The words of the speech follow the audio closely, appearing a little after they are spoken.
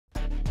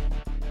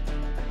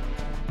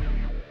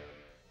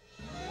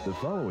The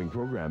following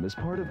program is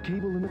part of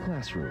Cable in the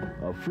Classroom,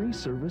 a free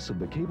service of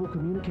the cable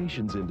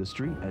communications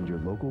industry and your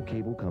local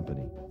cable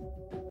company.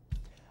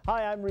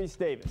 Hi, I'm Reese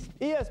Davis.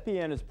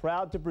 ESPN is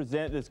proud to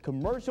present this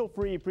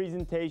commercial-free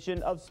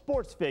presentation of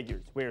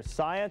SPortsFigures, where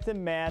science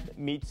and math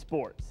meet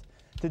sports.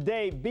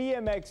 Today,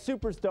 BMX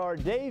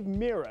superstar Dave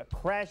Mirra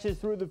crashes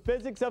through the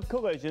physics of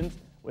collisions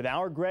with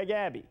our Greg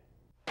Abbey.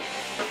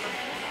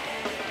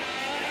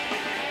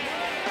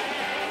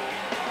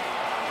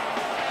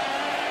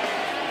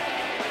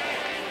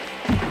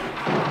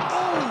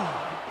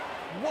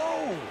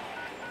 Whoa!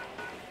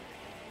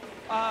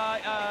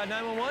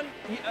 911?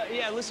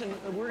 Yeah, listen,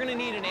 we're gonna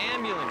need an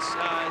ambulance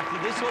to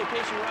this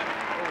location right...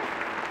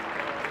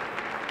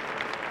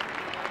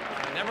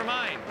 Oh. Never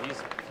mind,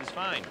 he's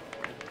fine.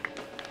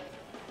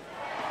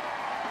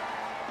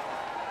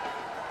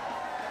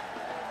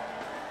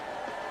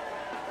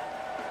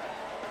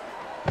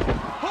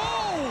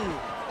 Oh!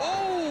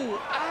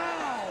 Oh!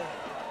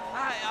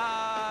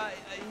 Ow!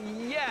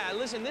 Yeah,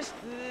 listen, this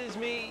is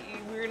me.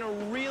 We're gonna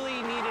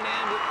really need an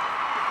ambulance.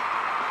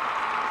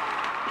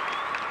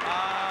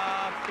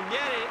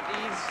 Forget it.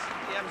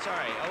 Yeah, I'm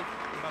sorry. Oh,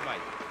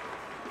 bye-bye.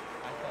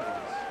 I thought it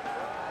was...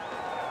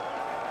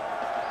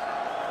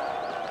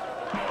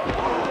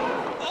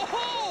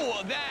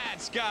 Oh,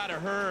 that's gotta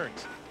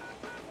hurt.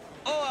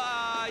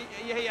 Oh,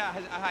 yeah.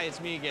 Hi,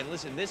 it's me again.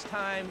 Listen, this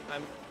time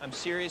I'm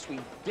serious. We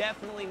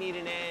definitely need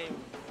an aim.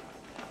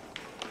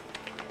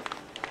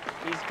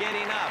 He's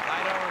getting up.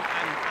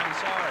 I'm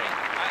sorry.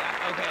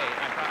 Okay,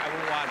 I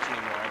won't watch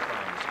anymore, I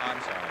promise.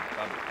 I'm sorry.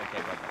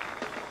 Okay, bye-bye.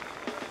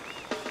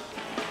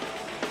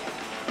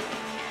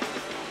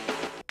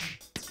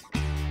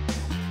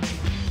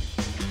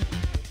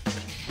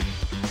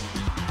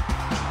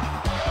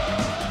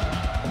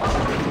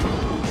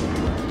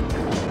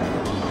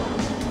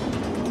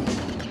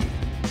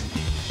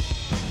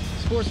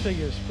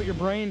 SPortsFigures, put your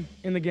brain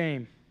in the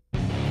game.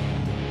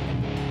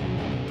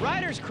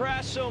 Riders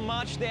crash so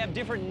much, they have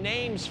different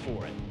names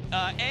for it.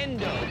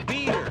 Endo,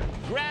 beater,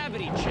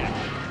 gravity check,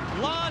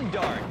 lawn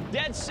dart,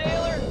 dead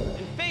sailor,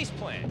 and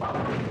faceplant.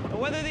 And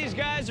whether these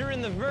guys are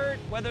in the vert,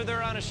 whether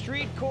they're on a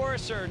street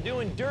course or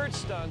doing dirt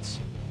stunts,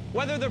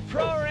 whether they're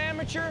pro or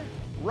amateur,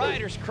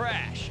 riders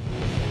crash.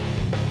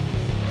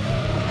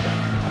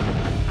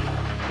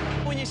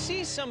 When you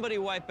see somebody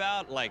wipe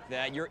out like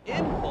that, your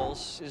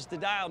impulse is to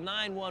dial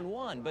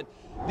 911, but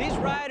these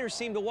riders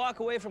seem to walk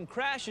away from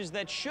crashes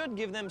that should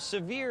give them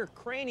severe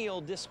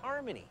cranial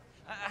disharmony.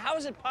 How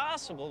is it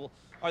possible?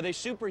 Are they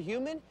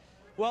superhuman?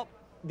 Well,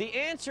 the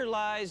answer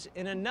lies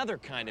in another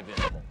kind of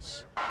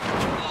impulse.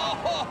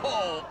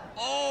 Oh!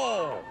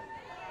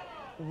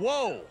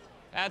 Whoa!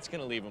 That's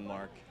gonna leave a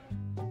mark.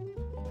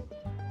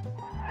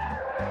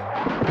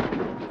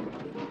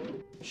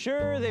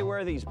 Sure, they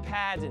wear these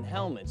pads and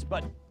helmets,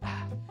 but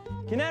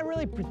can that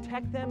really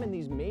protect them in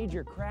these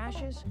major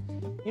crashes?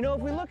 You know,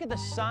 if we look at the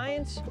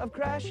science of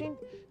crashing,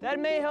 that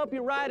may help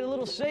you ride a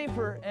little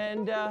safer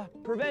and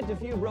prevent a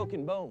few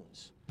broken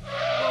bones.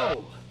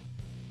 Oh.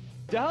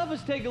 To help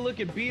us take a look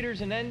at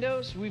beaters and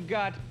endos, we've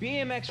got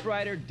BMX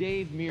rider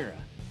Dave Mirra.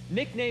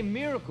 Nicknamed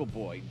Miracle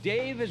Boy,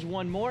 Dave has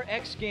won more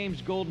X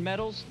Games gold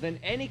medals than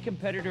any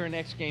competitor in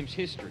X Games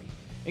history,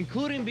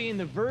 including being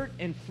the vert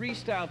and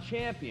freestyle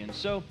champion.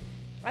 So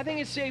I think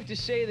it's safe to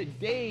say that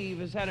Dave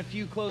has had a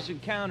few close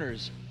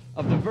encounters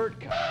of the vert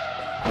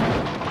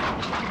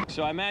kind.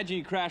 So I imagine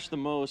you crash the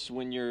most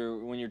when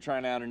you're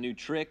trying out a new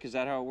trick. Is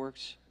that how it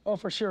works? Oh,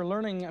 for sure.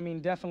 Learning, I mean,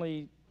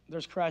 definitely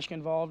there's crashing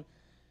involved.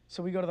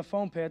 So we go to the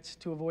foam pits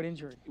to avoid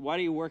injury. Why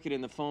do you work it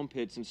in the foam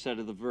pits instead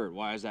of the vert?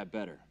 Why is that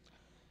better?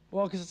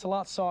 Well, because it's a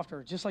lot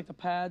softer, just like the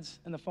pads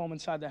and the foam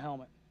inside the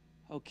helmet.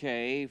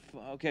 Okay,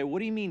 what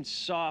do you mean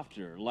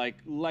softer? Like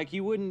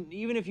you wouldn't,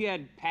 even if you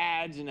had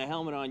pads and a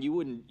helmet on, you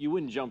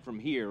wouldn't jump from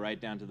here right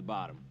down to the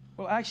bottom?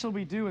 Well, actually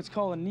we do. It's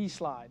called a knee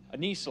slide. A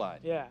knee slide?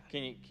 Yeah.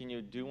 Can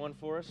you do one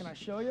for us? Can I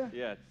show you?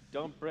 Yeah,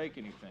 don't break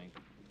anything.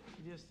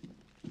 You just...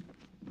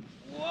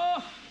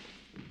 Whoa!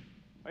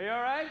 Are you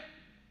all right?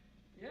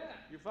 Yeah.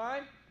 You're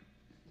fine?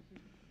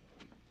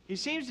 He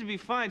seems to be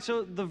fine.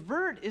 So the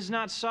vert is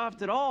not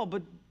soft at all,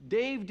 but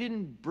Dave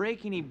didn't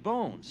break any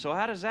bones. So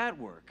how does that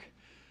work?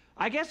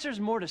 I guess there's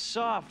more to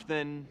soft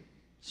than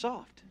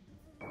soft.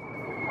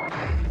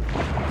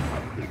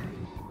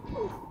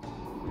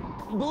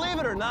 Believe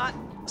it or not,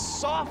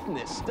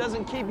 softness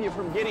doesn't keep you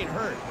from getting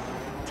hurt.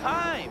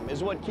 Time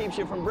is what keeps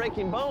you from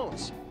breaking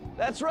bones.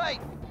 That's right.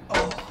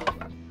 Oh,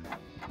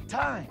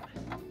 time.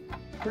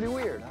 Pretty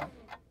weird, huh?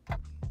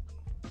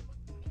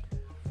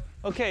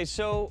 Okay,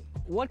 so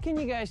what can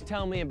you guys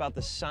tell me about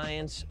the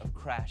science of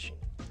crashing?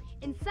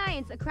 In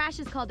science, a crash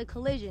is called a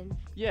collision.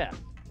 Yeah.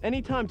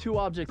 Anytime two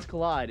objects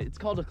collide, it's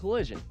called a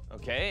collision.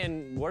 Okay,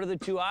 and what are the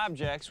two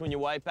objects when you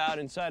wipe out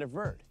inside a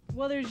vert?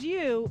 Well, there's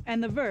you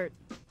and the vert.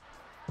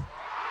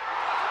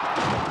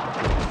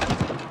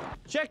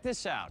 Check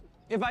this out.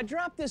 If I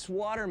drop this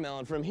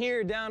watermelon from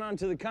here down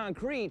onto the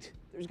concrete,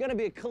 there's gonna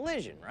be a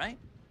collision, right?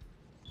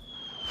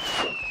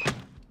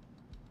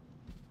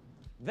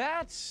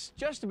 That's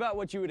just about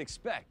what you would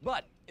expect.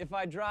 But if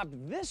I dropped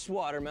this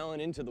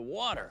watermelon into the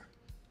water,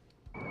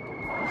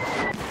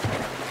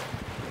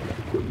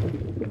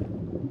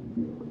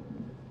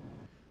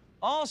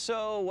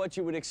 also what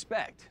you would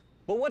expect.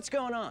 But what's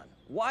going on?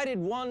 Why did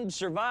one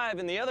survive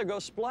and the other go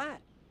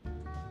splat?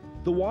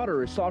 The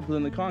water is softer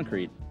than the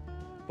concrete.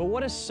 But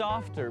what does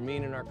softer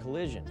mean in our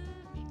collision?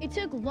 It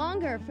took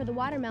longer for the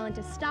watermelon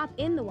to stop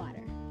in the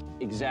water.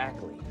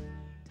 Exactly.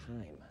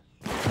 Time.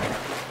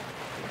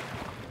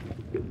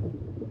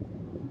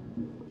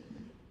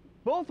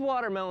 Both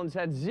watermelons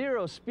had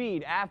 0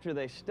 speed after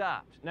they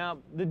stopped. Now,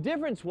 the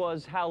difference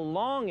was how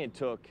long it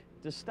took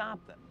to stop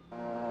them.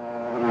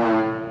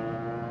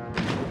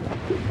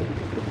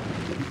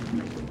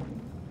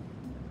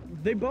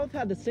 They both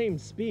had the same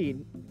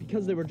speed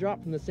because they were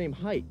dropped from the same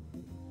height.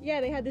 Yeah,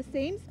 they had the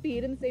same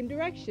speed in the same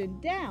direction,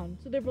 down,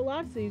 so their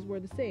velocities were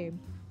the same.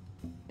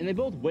 And they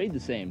both weighed the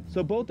same,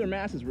 so both their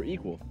masses were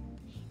equal.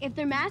 If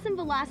their mass and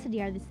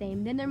velocity are the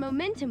same, then their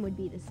momentum would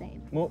be the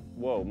same.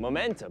 Whoa,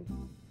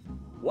 momentum?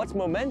 What's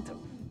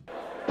momentum?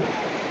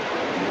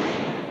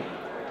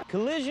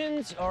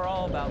 Collisions are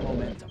all about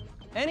momentum.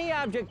 Any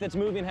object that's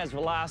moving has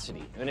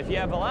velocity, and if you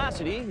have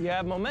velocity, you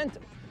have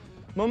momentum.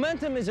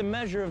 Momentum is a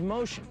measure of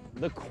motion,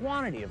 the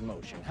quantity of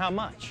motion, how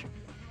much.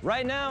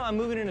 Right now, I'm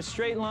moving in a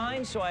straight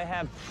line, so I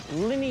have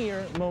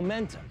linear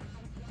momentum.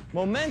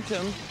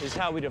 Momentum is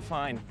how we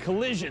define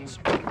collisions.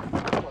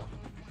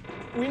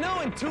 We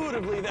know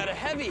intuitively that a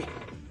heavy,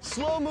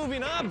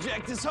 slow-moving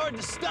object is hard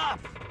to stop.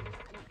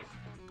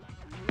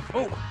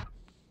 Oh.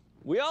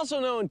 We also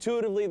know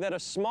intuitively that a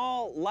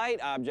small,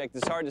 light object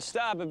is hard to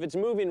stop if it's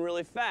moving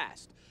really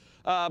fast.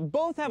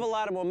 Both have a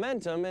lot of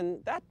momentum,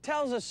 and that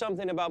tells us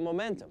something about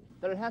momentum.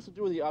 That it has to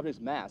do with the object's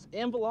mass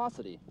and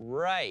velocity.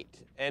 Right,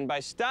 and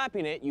by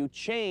stopping it, you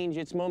change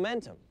its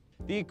momentum.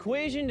 The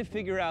equation to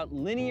figure out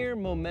linear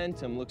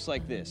momentum looks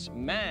like this: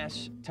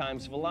 mass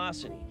times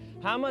velocity.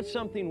 How much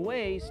something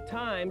weighs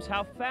times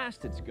how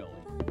fast it's going.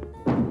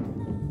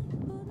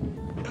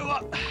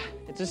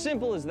 It's as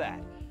simple as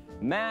that.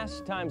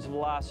 Mass times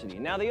velocity.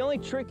 Now, the only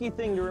tricky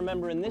thing to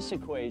remember in this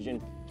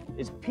equation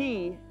is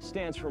P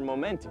stands for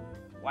momentum.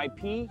 Why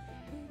P?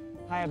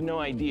 I have no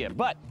idea,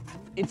 but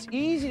it's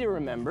easy to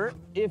remember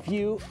if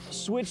you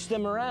switch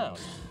them around.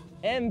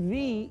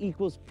 MV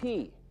equals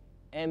P,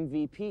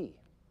 MVP.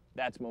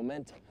 That's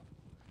momentum.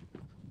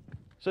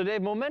 So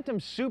Dave,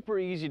 momentum's super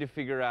easy to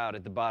figure out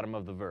at the bottom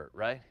of the vert,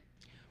 right?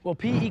 Well,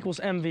 P equals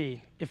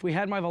MV. If we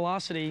had my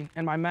velocity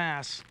and my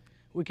mass,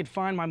 we could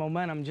find my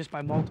momentum just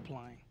by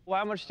multiplying. Well,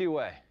 how much do you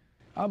weigh?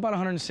 About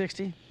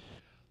 160.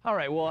 All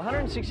right, well,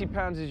 160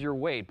 pounds is your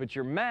weight, but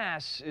your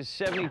mass is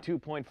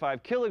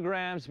 72.5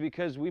 kilograms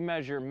because we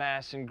measure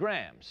mass in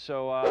grams.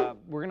 So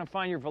we're gonna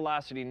find your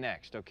velocity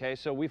next, okay?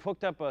 So we've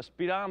hooked up a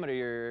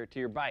speedometer to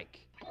your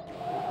bike.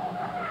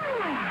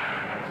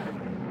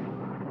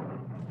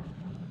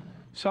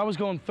 So I was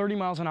going 30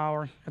 miles an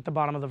hour at the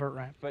bottom of the vert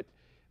ramp. But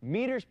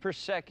meters per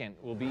second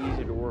will be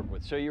easy to work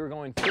with. So you were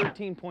going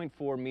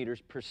 13.4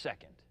 meters per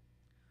second.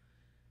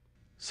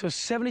 So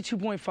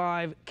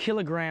 72.5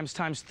 kilograms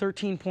times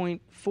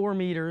 13.4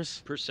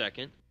 meters Per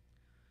second.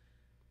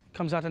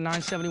 comes out to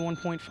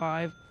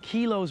 971.5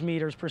 kilos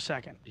meters per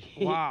second.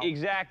 Wow.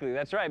 Exactly,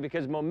 that's right,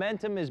 because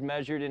momentum is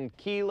measured in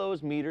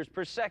kilos meters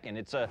per second.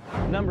 It's a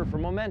number for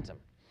momentum.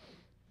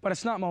 But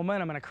it's not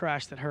momentum in a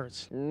crash that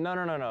hurts.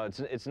 No.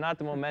 It's not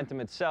the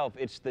momentum itself,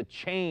 it's the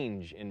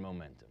change in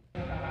momentum.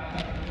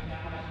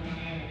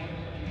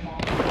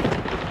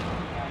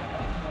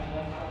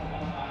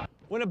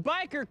 When a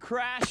biker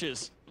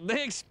crashes,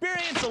 they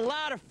experience a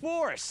lot of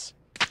force.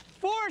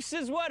 Force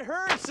is what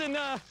hurts and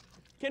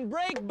can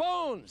break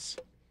bones.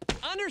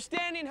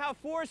 Understanding how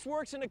force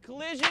works in a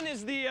collision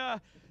is the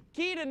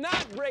key to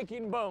not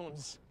breaking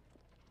bones.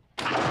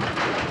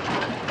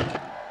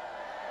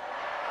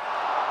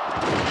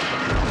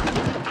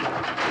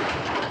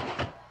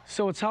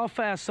 So it's how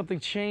fast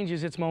something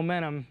changes its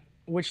momentum,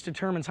 which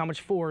determines how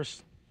much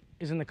force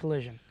is in the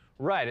collision.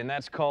 Right, and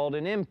that's called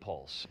an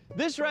impulse.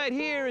 This right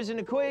here is an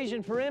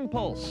equation for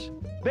impulse.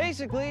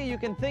 Basically, you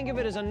can think of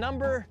it as a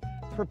number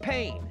for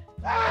pain.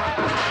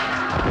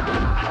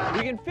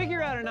 We can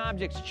figure out an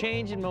object's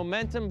change in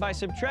momentum by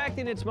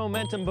subtracting its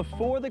momentum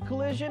before the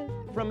collision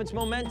from its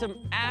momentum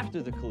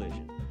after the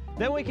collision.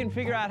 Then we can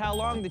figure out how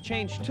long the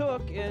change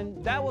took,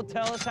 and that will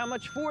tell us how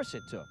much force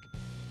it took.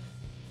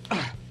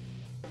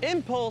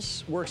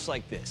 Impulse works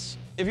like this.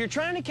 If you're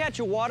trying to catch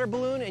a water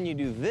balloon and you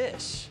do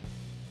this,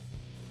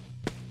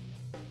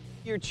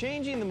 you're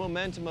changing the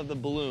momentum of the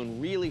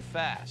balloon really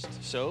fast,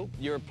 so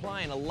you're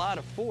applying a lot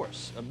of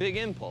force, a big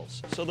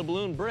impulse, so the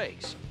balloon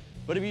breaks.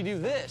 But if you do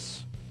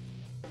this,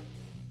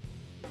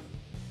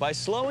 by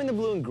slowing the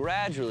balloon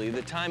gradually,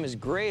 the time is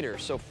greater,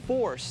 so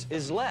force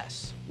is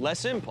less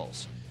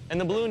impulse, and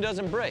the balloon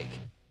doesn't break.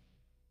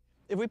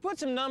 If we put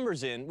some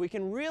numbers in, we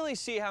can really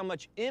see how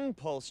much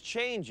impulse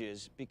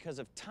changes because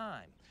of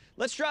time.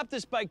 Let's drop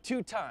this bike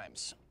 2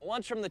 times,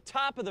 once from the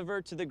top of the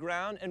vert to the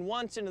ground and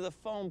once into the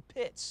foam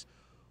pits.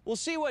 We'll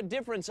see what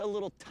difference a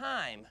little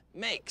time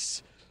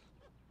makes.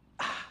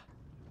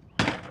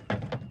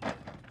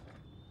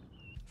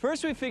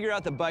 First, we figure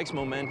out the bike's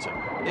momentum.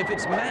 If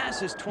its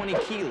mass is 20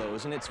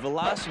 kilos and its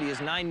velocity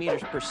is 9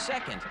 meters per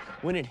second,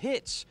 when it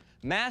hits,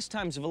 mass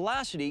times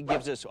velocity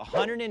gives us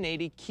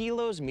 180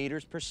 kilos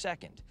meters per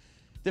second.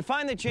 To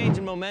find the change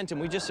in momentum,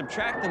 we just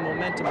subtract the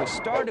momentum we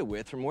started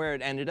with from where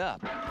it ended up.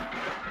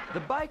 The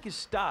bike is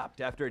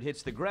stopped after it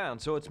hits the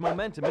ground, so its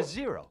momentum is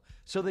 0.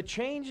 So the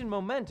change in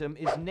momentum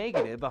is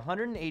negative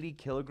 180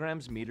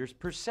 kilograms meters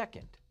per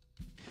second.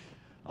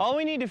 All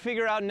we need to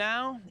figure out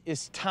now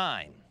is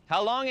time.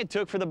 How long it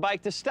took for the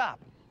bike to stop.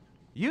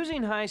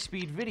 Using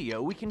high-speed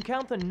video, we can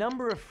count the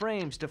number of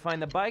frames to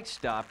find the bike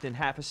stopped in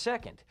half a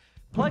second.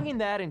 Plugging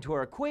that into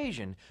our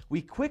equation,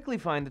 we quickly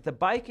find that the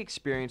bike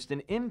experienced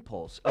an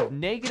impulse of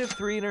negative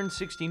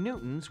 360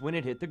 newtons when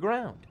it hit the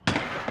ground.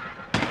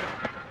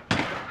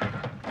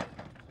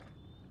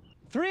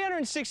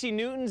 360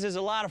 newtons is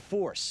a lot of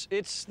force.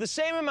 It's the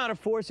same amount of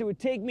force it would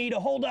take me to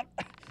hold up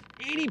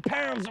 80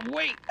 pounds of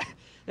weight.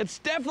 It's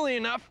definitely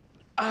enough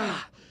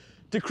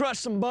to crush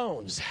some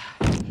bones.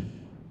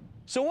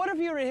 So what if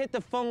you were to hit the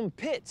foam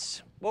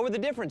pits? What would the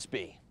difference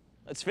be?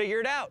 Let's figure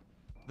it out.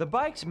 The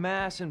bike's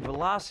mass and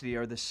velocity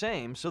are the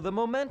same, so the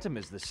momentum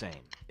is the same.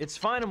 Its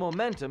final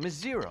momentum is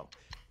 0.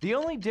 The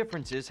only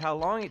difference is how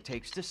long it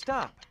takes to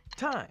stop.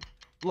 Time.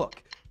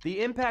 Look,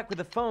 the impact with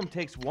the foam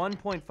takes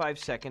 1.5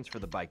 seconds for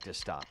the bike to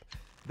stop.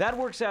 That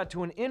works out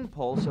to an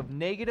impulse of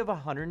negative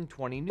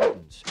 120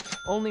 newtons,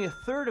 only a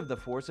third of the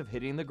force of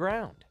hitting the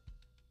ground.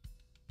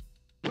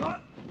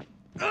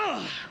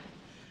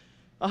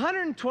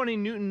 120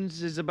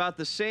 newtons is about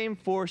the same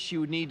force you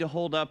would need to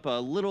hold up a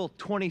little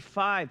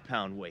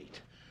 25-pound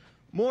weight.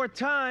 More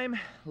time,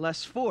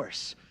 less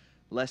force.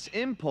 Less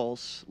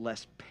impulse,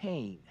 less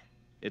pain.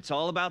 It's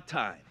all about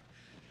time.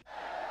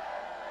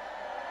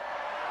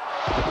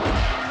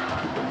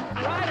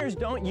 Riders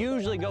don't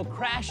usually go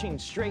crashing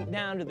straight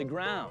down to the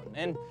ground,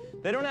 and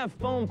they don't have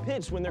foam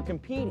pits when they're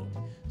competing.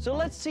 So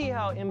let's see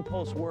how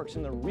impulse works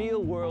in the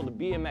real world of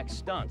BMX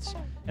stunts,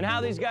 and how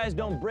these guys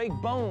don't break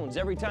bones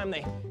every time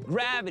they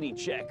gravity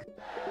check.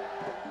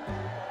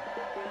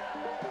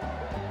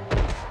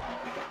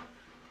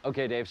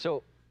 Okay, Dave,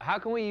 so how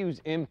can we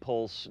use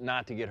impulse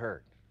not to get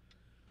hurt?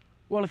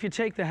 Well, if you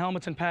take the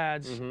helmets and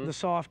pads, the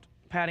soft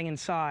padding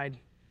inside,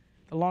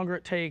 the longer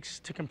it takes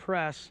to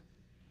compress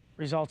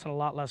results in a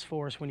lot less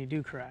force when you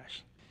do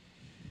crash.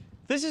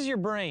 This is your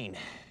brain.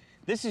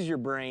 This is your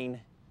brain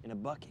in a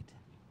bucket.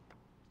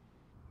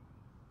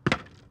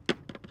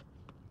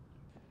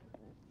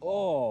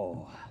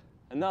 Oh,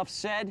 enough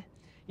said.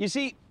 You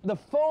see, the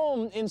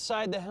foam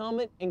inside the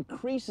helmet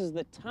increases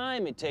the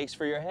time it takes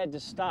for your head to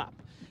stop.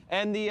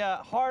 And the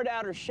hard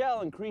outer shell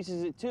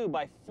increases it too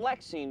by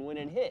flexing when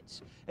it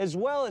hits, as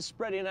well as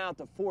spreading out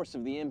the force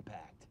of the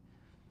impact.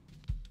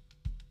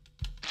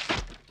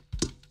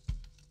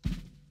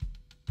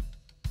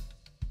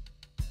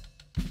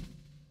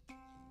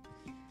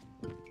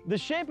 The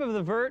shape of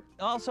the vert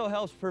also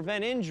helps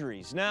prevent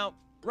injuries. Now,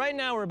 right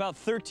now we're about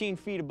 13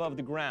 feet above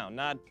the ground.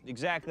 Not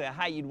exactly a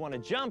height you'd want to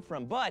jump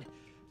from, but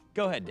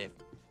go ahead, Dave.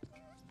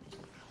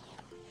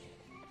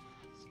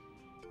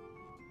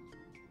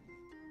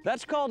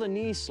 That's called a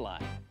knee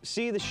slide.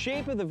 See, the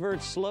shape of the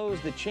vert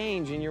slows the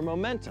change in your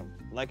momentum,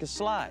 like a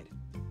slide.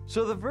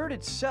 So the vert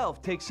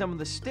itself takes some of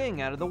the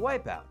sting out of the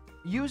wipeout.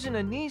 Using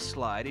a knee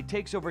slide, it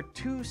takes over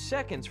 2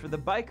 seconds for the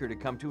biker to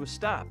come to a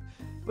stop,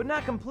 but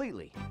not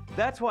completely.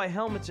 That's why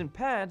helmets and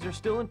pads are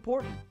still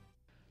important.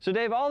 So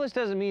Dave, all this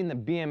doesn't mean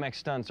that BMX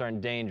stunts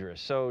aren't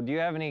dangerous. So do you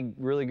have any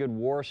really good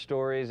war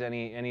stories,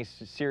 any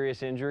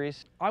serious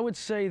injuries? I would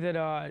say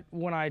that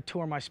when I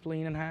tore my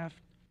spleen in half.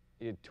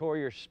 You tore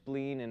your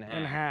spleen in half?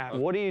 In half.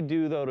 What do you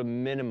do, though, to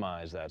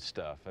minimize that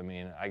stuff? I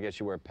mean, I guess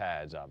you wear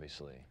pads,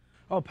 obviously.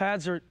 Oh,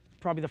 pads are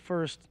probably the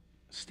first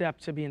step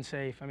to being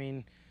safe. I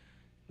mean,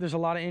 there's a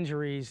lot of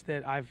injuries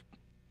that I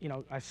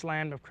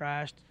slammed, I've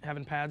crashed,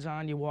 having pads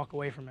on, you walk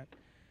away from it.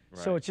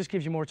 Right. So it just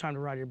gives you more time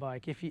to ride your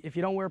bike. If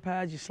you don't wear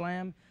pads, you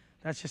slam,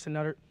 that's just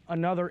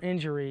another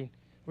injury.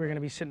 We're gonna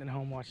be sitting at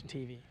home watching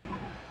TV.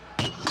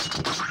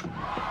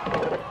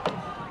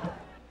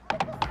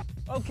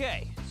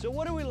 Okay, so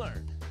what do we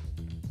learn?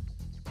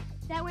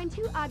 That when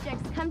two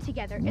objects come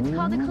together, it's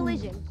called a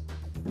collision.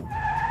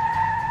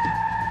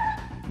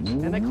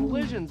 And the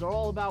collisions are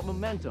all about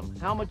momentum,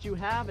 how much you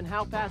have and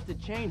how fast it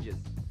changes.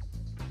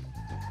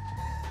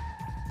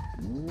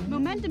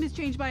 Momentum is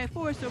changed by a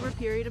force over a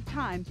period of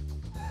time.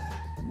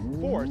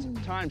 Force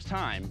times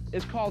time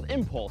is called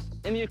impulse,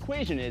 and the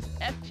equation is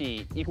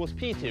Ft equals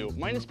P2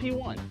 minus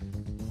P1.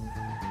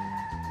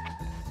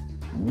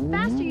 The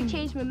faster you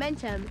change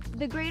momentum,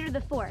 the greater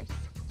the force.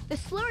 The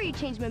slower you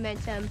change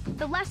momentum,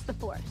 the less the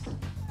force.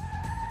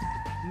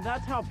 And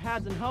that's how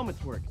pads and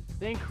helmets work.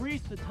 They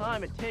increase the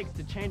time it takes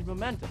to change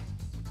momentum.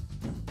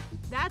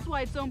 That's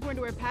why it's so important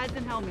to wear pads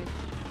and helmets.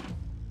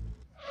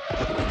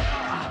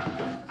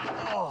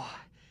 Oh,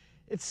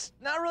 it's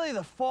not really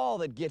the fall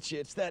that gets you,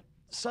 it's that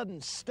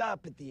sudden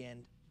stop at the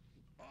end.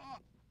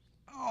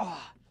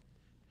 Oh.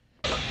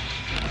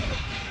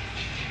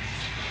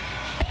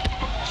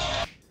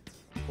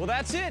 Well,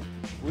 that's it.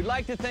 We'd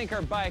like to thank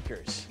our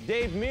bikers,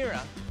 Dave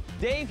Mirra,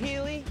 Dave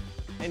Healy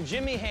and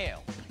Jimmy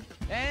Hale.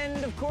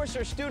 And, of course,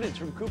 our students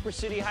from Cooper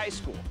City High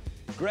School,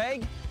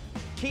 Greg,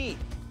 Keith,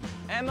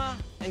 Emma,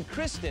 and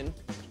Kristen,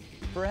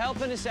 for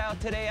helping us out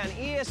today on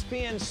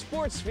ESPN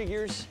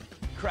SportsFigures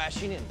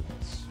Crashing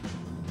Impulse.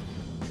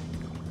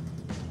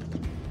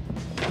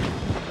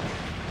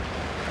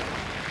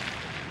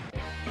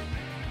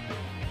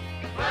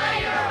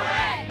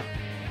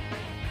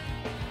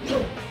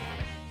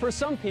 For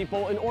some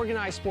people, an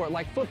organized sport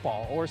like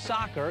football or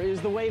soccer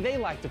is the way they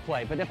like to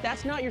play. But if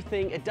that's not your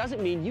thing, it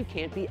doesn't mean you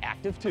can't be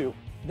active too.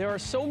 There are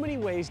so many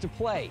ways to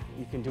play.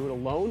 You can do it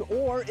alone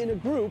or in a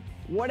group,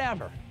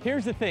 whatever.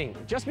 Here's the thing,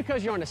 just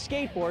because you're on a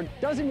skateboard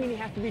doesn't mean you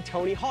have to be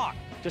Tony Hawk.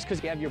 Just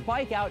because you have your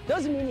bike out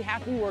doesn't mean you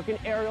have to be working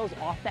aerials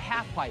off the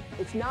half pipe.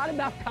 It's not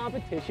about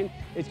competition,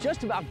 it's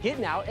just about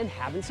getting out and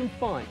having some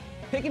fun.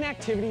 Pick an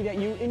activity that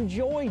you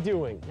enjoy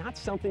doing, not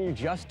something you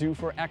just do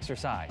for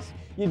exercise.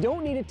 You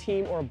don't need a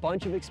team or a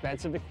bunch of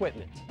expensive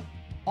equipment.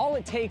 All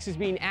it takes is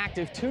being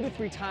active 2 to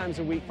 3 times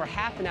a week for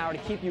half an hour to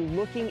keep you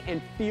looking and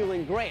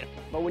feeling great.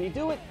 But when you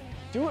do it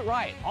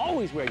right.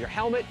 Always wear your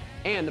helmet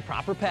and the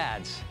proper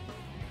pads.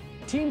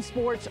 Team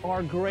sports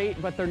are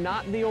great, but they're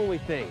not the only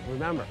thing.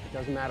 Remember, it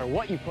doesn't matter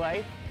what you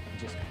play,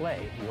 just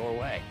play your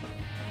way.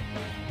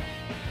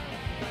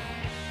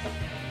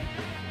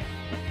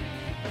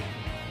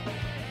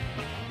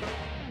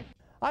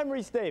 I'm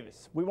Reese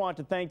Davis. We want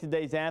to thank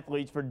today's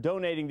athletes for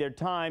donating their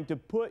time to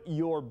put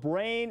your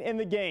brain in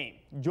the game.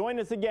 Join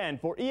us again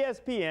for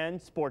ESPN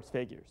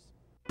SportsFigures.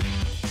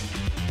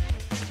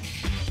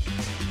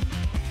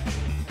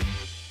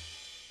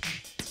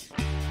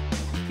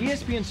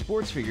 ESPN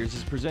SportsFigures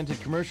is presented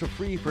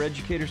commercial-free for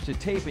educators to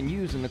tape and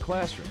use in the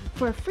classroom.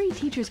 For a free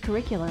teacher's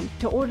curriculum,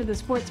 to order the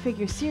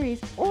SportsFigures series,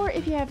 or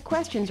if you have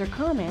questions or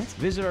comments,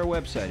 visit our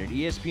website at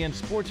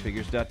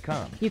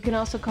espnsportsfigures.com. You can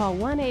also call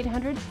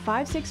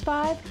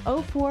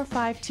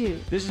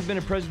 1-800-565-0452. This has been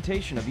a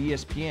presentation of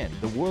ESPN,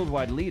 the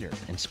worldwide leader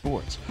in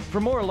sports. For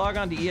more, log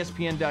on to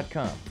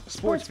espn.com.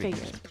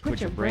 SportsFigures.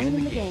 Put your brain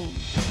in the game.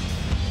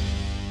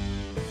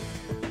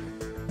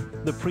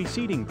 The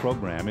preceding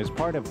program is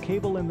part of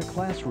Cable in the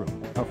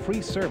Classroom, a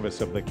free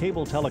service of the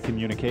cable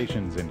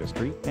telecommunications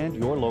industry and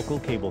your local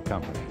cable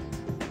company.